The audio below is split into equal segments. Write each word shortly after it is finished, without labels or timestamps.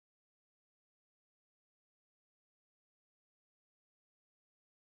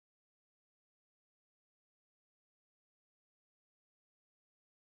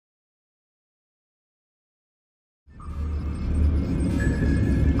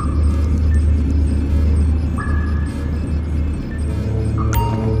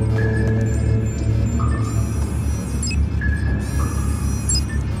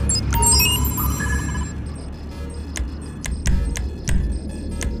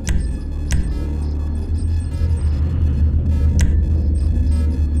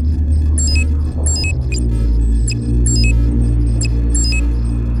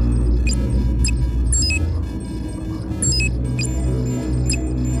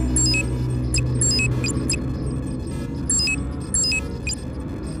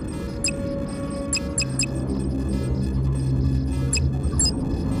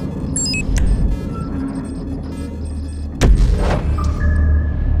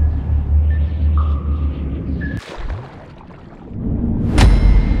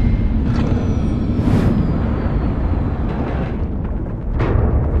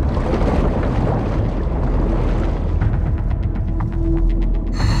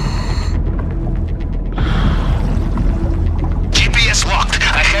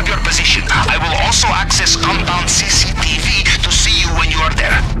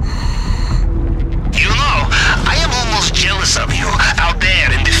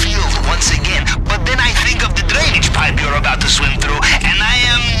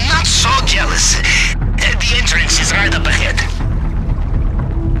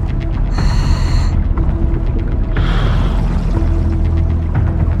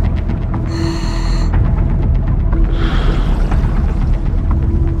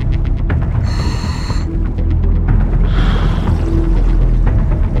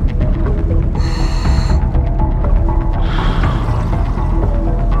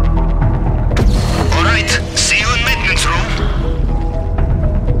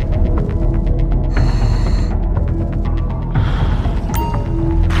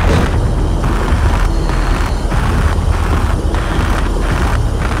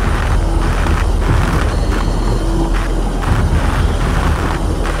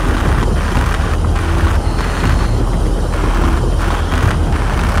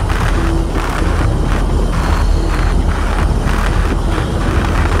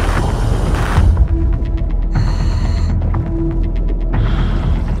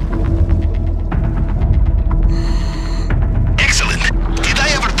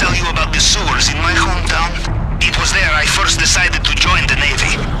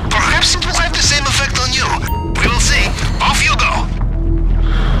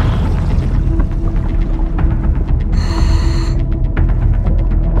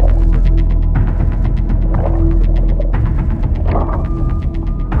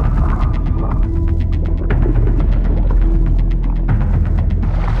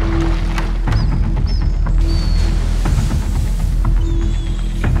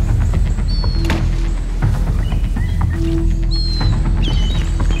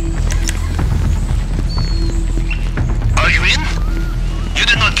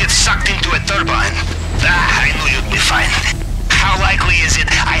only is it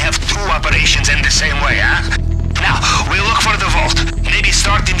I have two operations in the same way, huh? Now, we look for the vault. Maybe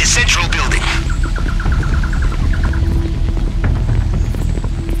start in the central building.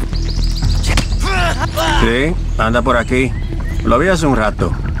 Sí, anda por aquí. Lo vi hace un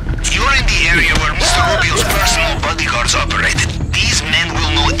rato. You're in the area where Mr. Rubio's personal bodyguards operate. These men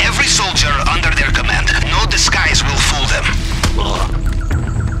will know every soldier under their command. No disguise will fool them.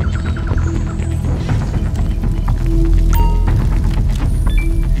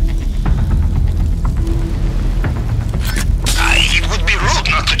 It would be rude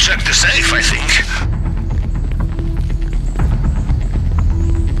not to check the safe, I think.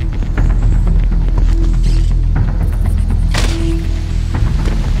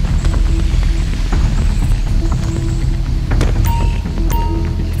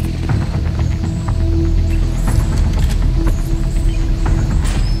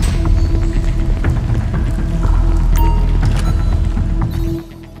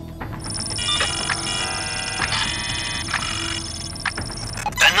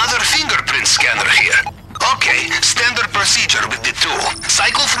 Scanner here. Okay, standard procedure with the tool.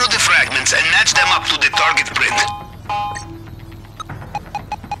 Cycle through the fragments and match them up to the target print.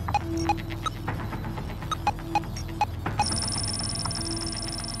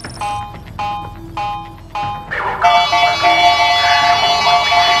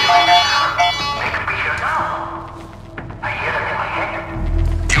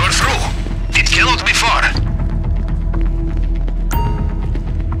 You're through. It cannot be far.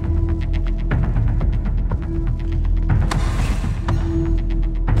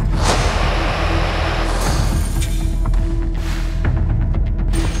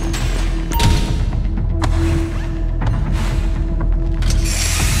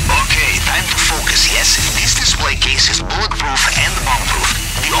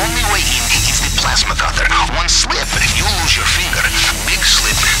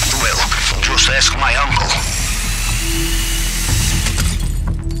 Ask my uncle.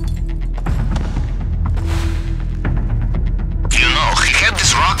 You know, he had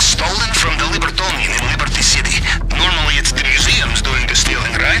this rock stolen from the Libertonian in Liberty City. Normally it's the museums doing the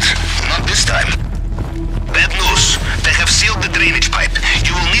stealing, right? Not this time. Bad news. They have sealed the drainage pipe.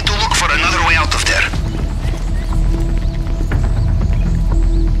 You will need to look for another way out of there.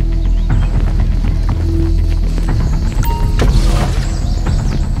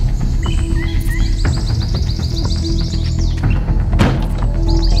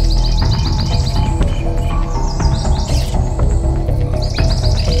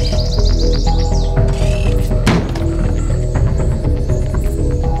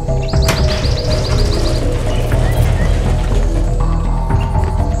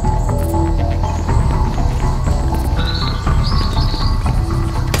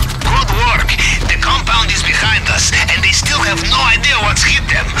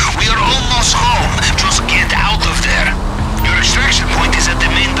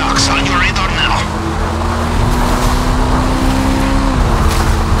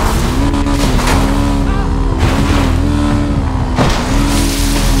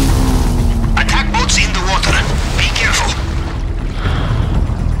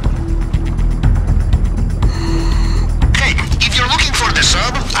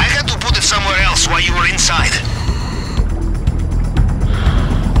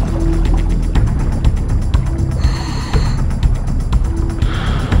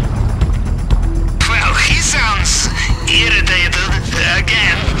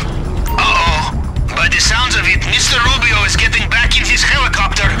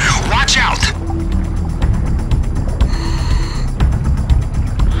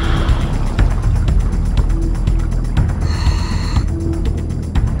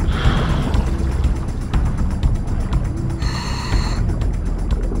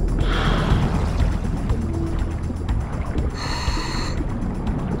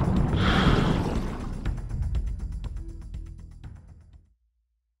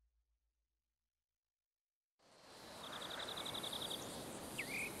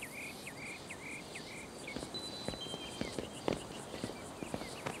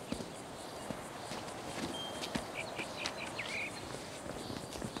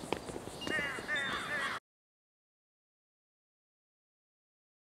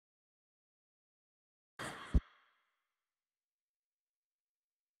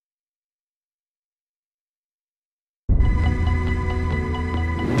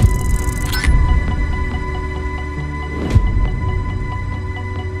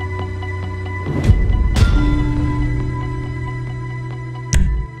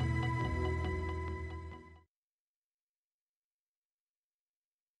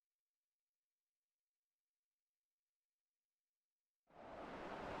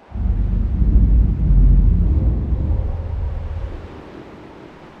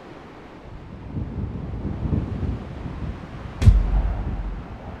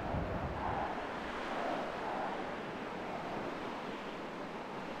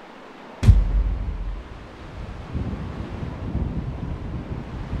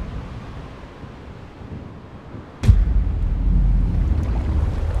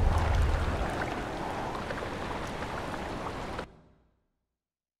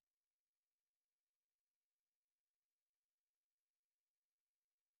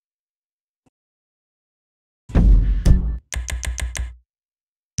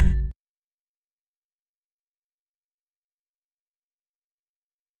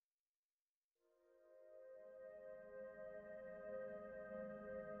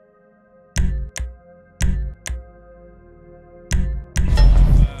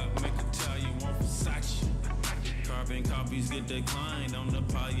 Second copies get declined on the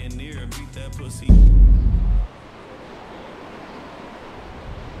Pioneer. Beat that pussy.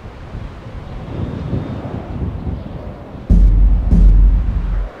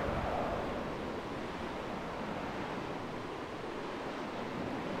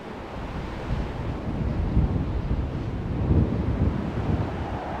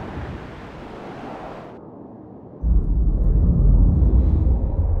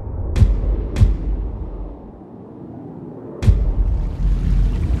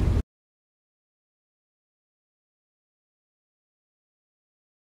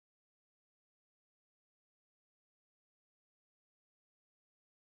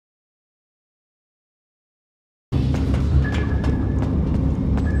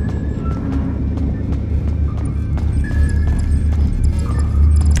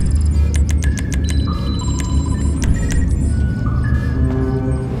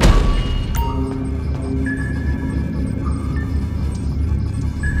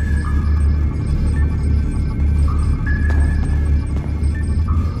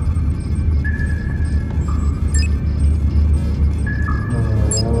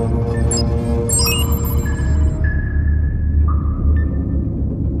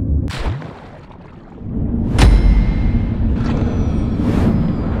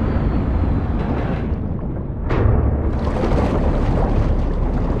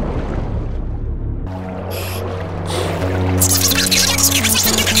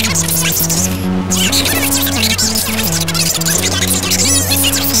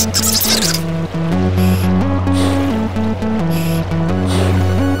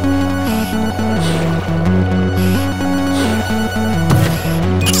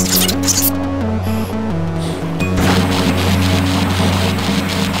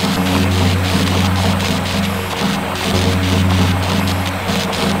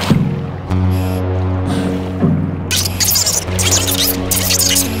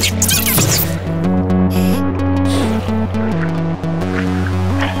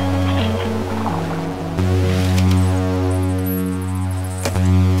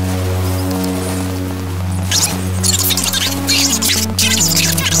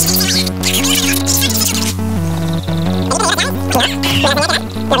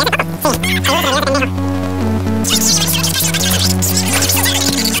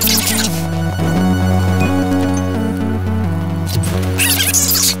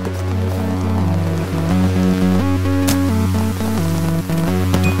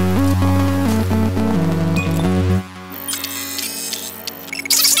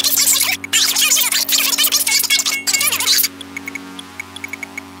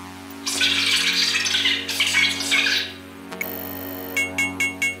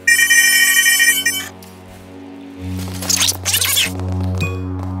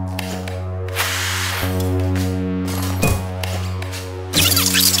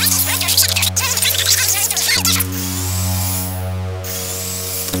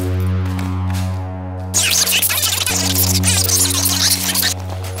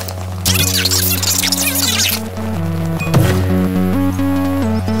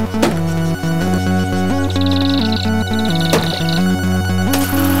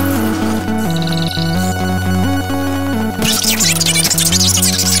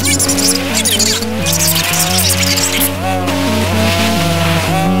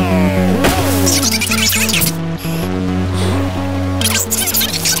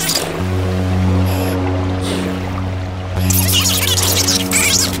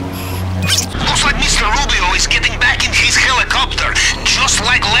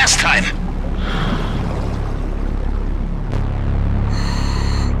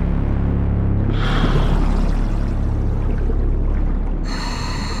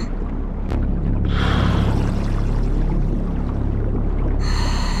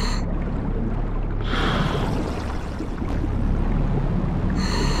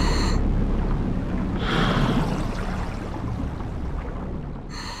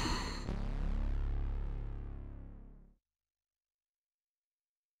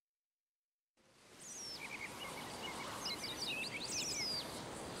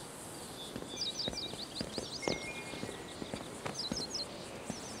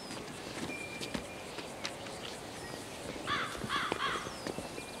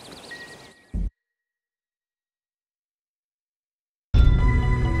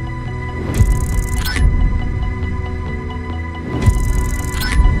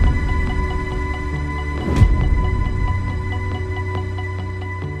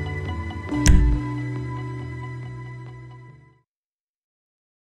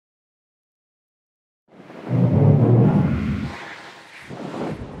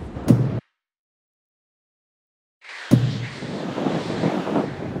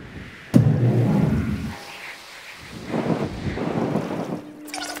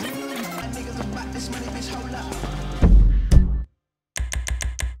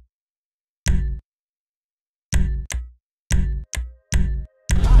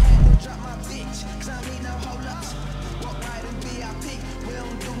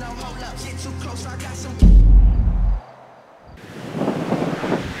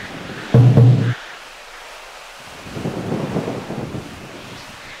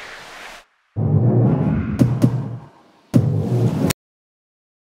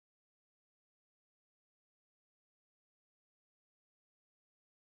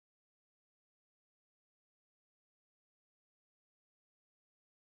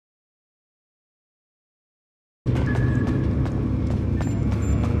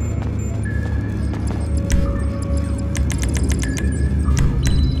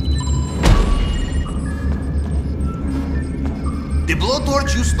 The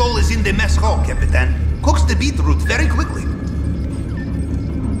blowtorch you stole is in the mess hall, Capitan. Cooks the beetroot very quickly.